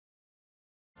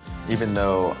Even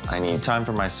though I need time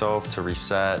for myself to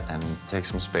reset and take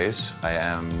some space, I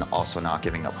am also not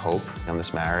giving up hope in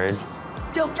this marriage.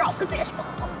 Don't drop the fish.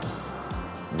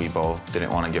 We both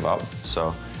didn't want to give up,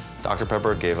 so Dr.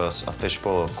 Pepper gave us a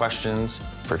fishbowl of questions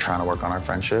for trying to work on our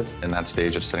friendship in that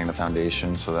stage of setting the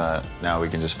foundation so that now we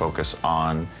can just focus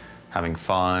on having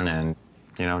fun and,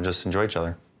 you know, just enjoy each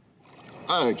other.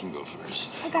 I can go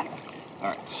first. Okay. All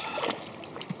right.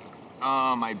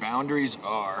 My boundaries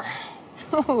are...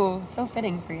 Oh, so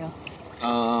fitting for you.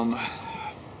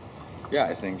 Yeah,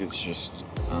 I think it's just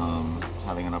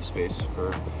having enough space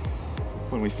for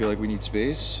when we feel like we need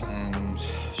space and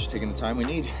just taking the time we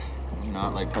need.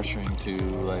 Not like pressuring to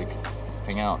like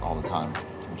hang out all the time,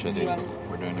 which I think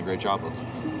we're doing a great job of.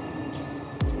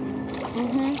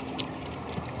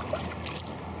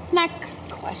 Next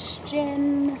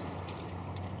question.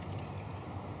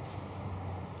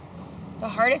 The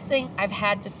hardest thing I've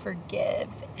had to forgive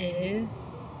is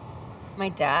my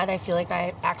dad. I feel like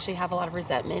I actually have a lot of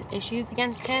resentment issues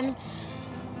against him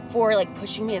for like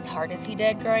pushing me as hard as he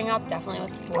did growing up, definitely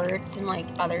with sports and like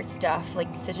other stuff,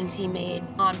 like decisions he made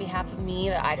on behalf of me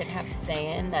that I didn't have a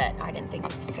say in, that I didn't think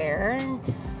was fair.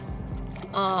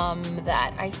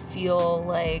 That I feel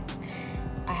like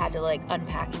I had to like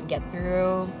unpack and get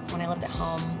through when I lived at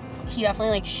home. He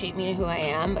definitely like shaped me to who I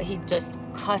am, but he just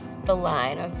cussed the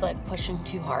line of like pushing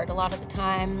too hard a lot of the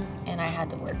times, and I had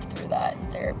to work through that in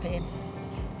therapy.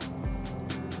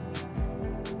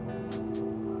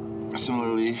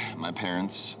 Similarly, my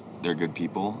parents, they're good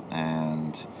people,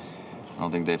 and I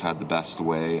don't think they've had the best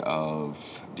way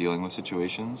of dealing with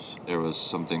situations. There was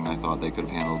something I thought they could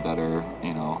have handled better,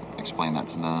 you know, explain that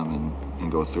to them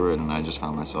and go through it, and I just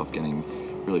found myself getting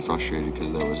really frustrated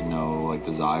because there was no like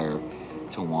desire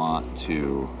to want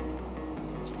to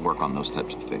work on those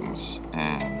types of things.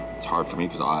 And it's hard for me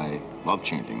because I love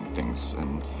changing things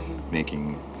and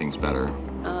making things better.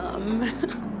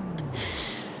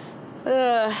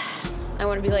 I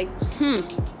want to be like,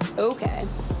 okay.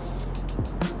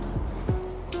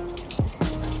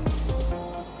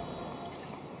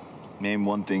 Name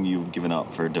one thing you've given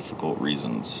up for difficult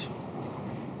reasons.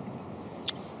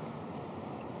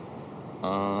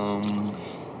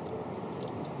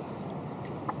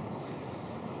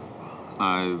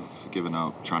 I've given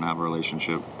up trying to have a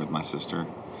relationship with my sister.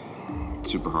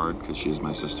 It's super hard because she is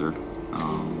my sister,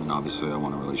 and obviously I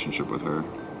want a relationship with her,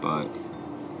 but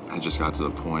I just got to the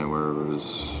point where it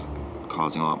was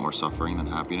causing a lot more suffering than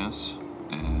happiness.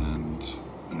 And,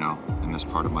 you know, in this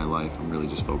part of my life, I'm really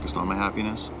just focused on my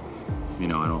happiness. You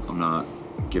know, I'm not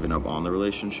giving up on the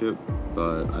relationship,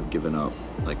 but I've given up,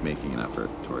 like, making an effort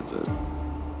towards it.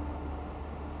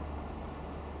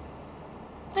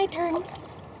 My turn.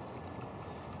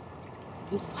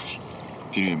 I'm sweating.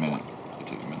 If you need a minute, I'll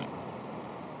take a minute.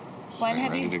 When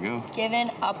have ready you to go. given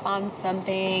up on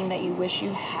something that you wish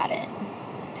you hadn't?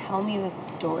 Tell me the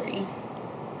story.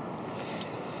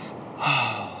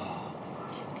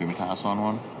 Can we pass on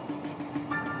one?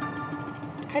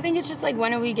 I think it's just like,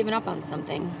 when have we given up on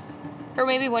something? Or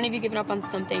maybe when have you given up on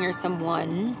something or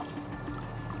someone?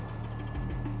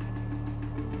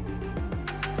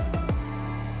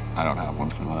 I don't have one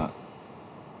for that.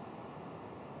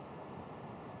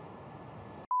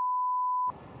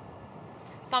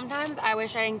 Sometimes I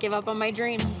wish I didn't give up on my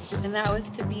dream, and that was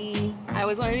to be, I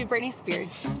always wanted to be Britney Spears.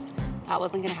 That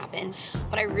wasn't gonna happen.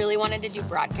 But I really wanted to do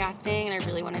broadcasting, and I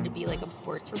really wanted to be like a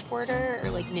sports reporter or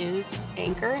like news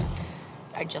anchor.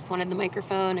 I just wanted the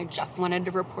microphone. I just wanted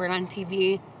to report on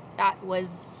TV. That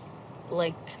was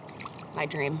like my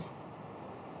dream.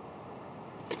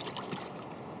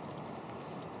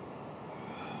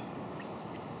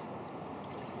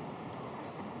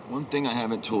 One thing I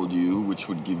haven't told you, which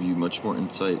would give you much more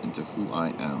insight into who I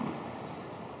am.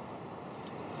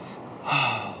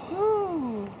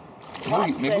 Ooh.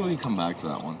 Maybe we come back to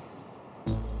that one.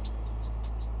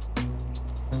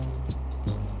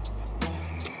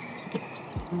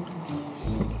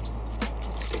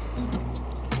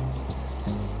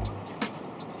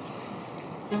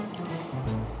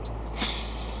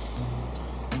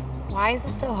 Why is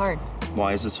this so hard?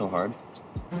 Why is it so hard?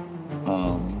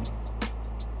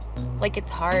 Like,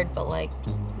 it's hard, but like...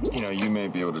 You know, you may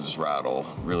be able to just rattle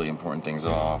really important things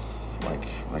off, like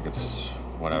it's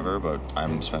whatever, but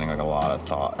I'm spending like a lot of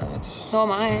thought, and it's... So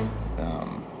am I.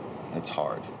 It's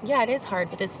hard. Yeah, it is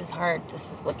hard, but this is hard.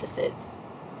 This is what this is.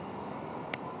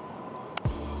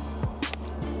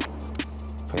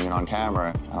 Putting it on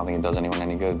camera, I don't think it does anyone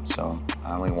any good, so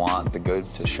I only want the good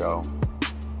to show.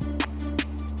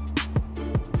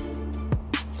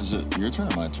 Is it your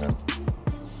turn or my turn?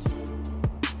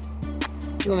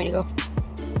 Do you want me to go?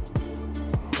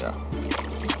 Yeah.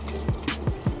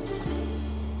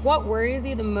 What worries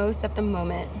you the most at the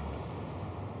moment?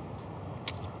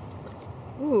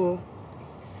 Ooh.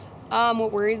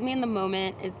 What worries me in the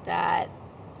moment is that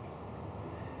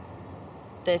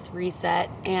this reset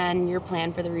and your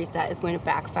plan for the reset is going to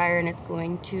backfire, and it's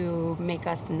going to make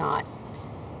us not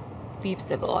be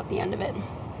civil at the end of it.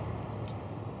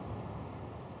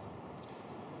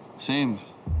 Same.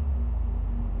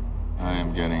 I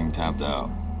am getting tapped out.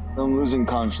 I'm losing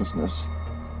consciousness.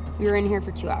 We were in here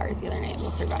for 2 hours the other night.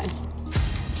 We'll survive.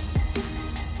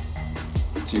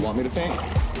 So you want me to faint?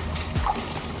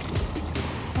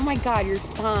 Oh my God, you're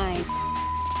fine.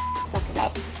 Suck it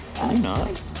up. I'm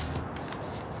not.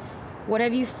 What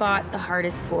have you fought the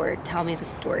hardest for? Tell me the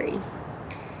story.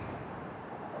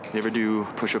 You ever do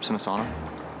push-ups in a sauna?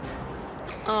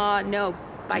 No,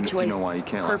 by choice. You know why you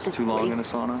can't last too long in a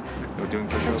sauna? Doing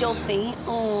push-ups? Because you'll faint?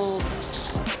 Oh.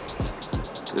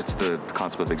 It's the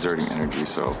concept of exerting energy,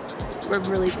 so... We're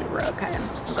really good, okay.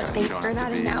 But Okay, thanks for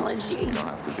that analogy. You don't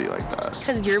have to be like that.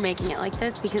 Because you're making it like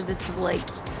this, because this is like,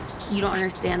 you don't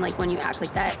understand, like, when you act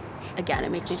like that, again,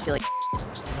 it makes me feel like...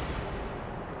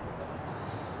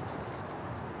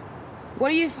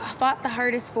 What have you fought the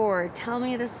hardest for? Tell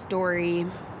me the story.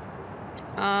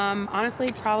 Honestly,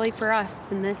 probably for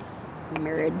us in this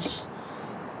marriage.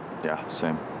 Yeah,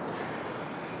 same.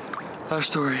 Our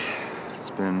story.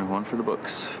 It's been one for the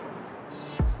books.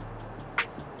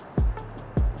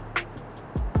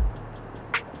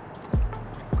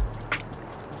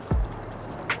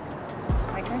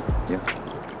 My turn? Yeah.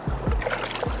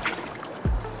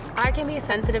 I can be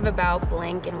sensitive about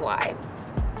blank and why.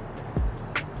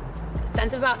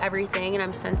 Sensitive about everything, and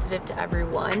I'm sensitive to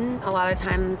everyone. A lot of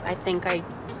times I think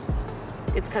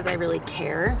it's because I really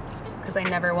care, because I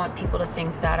never want people to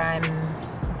think that I'm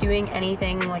doing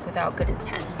anything like without good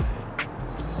intent.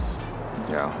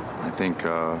 Yeah, I think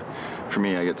for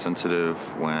me, I get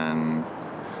sensitive when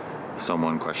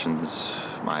someone questions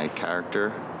my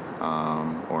character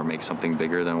or makes something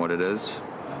bigger than what it is.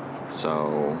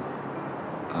 So,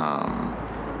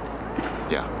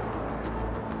 yeah.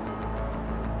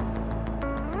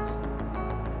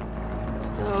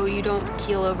 So you don't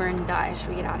keel over and die. Should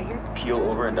we get out of here? Keel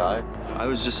over and die? I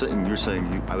was just saying, you're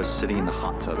saying I was sitting in the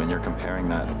hot tub and you're comparing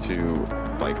that to,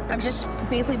 like... I'm just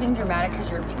basically being dramatic because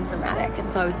you're being dramatic.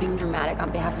 And so I was being dramatic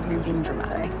on behalf of you being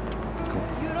dramatic. Cool.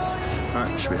 All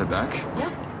right, should we head back? Yeah.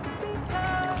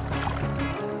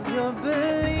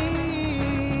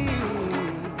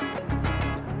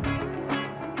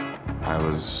 I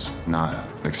was not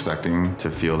expecting to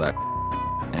feel that,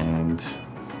 and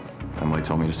Emily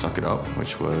told me to suck it up,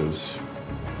 which was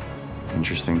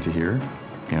interesting to hear.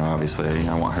 You know, obviously,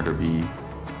 I want her to be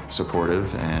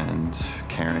supportive and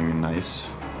caring and nice,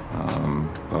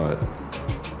 but,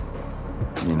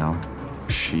 you know,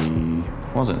 she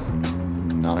wasn't.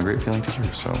 Not a great feeling to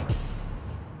hear, so.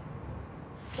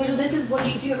 So this is what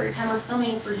you do every time we're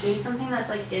filming, is we're doing something that's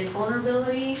like is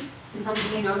vulnerability and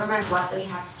something you know no matter what that we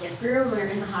have to get through. We were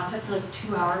in the hot tub for like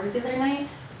 2 hours the other night.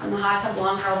 On the hot tub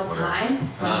longer all the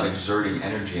time. I'm not exerting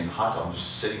energy in the hot tub, I'm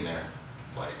just sitting there.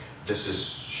 Like, this is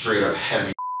straight up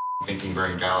heavy thinking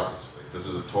burning calories. Like, this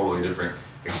is a totally different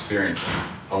experience than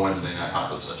a Wednesday night hot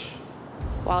tub session.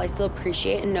 While I still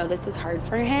appreciate and know this was hard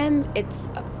for him,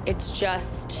 it's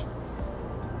just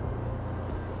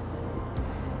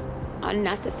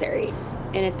unnecessary.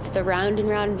 And it's the round and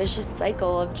round vicious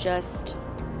cycle of just,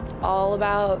 it's all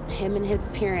about him and his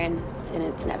appearance, and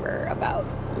it's never about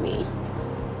me.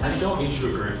 I don't need you to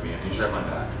agree with me, I need you to have my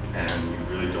back. And you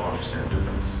really don't understand the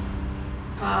difference.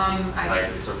 Like,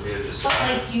 it's okay to just... But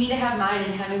like, you need to have mine,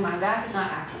 and having my back is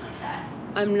not acting like that.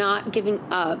 I'm not giving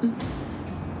up.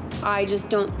 I just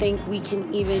don't think we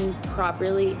can even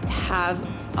properly have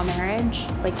a marriage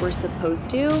like we're supposed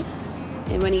to.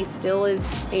 And when he still is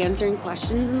answering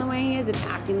questions in the way he is and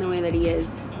acting the way that he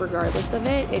is, regardless of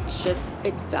it, it's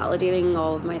validating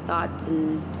all of my thoughts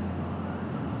and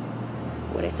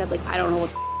what I said. Like, I don't know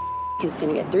what is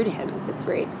gonna get through to him at this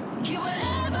rate.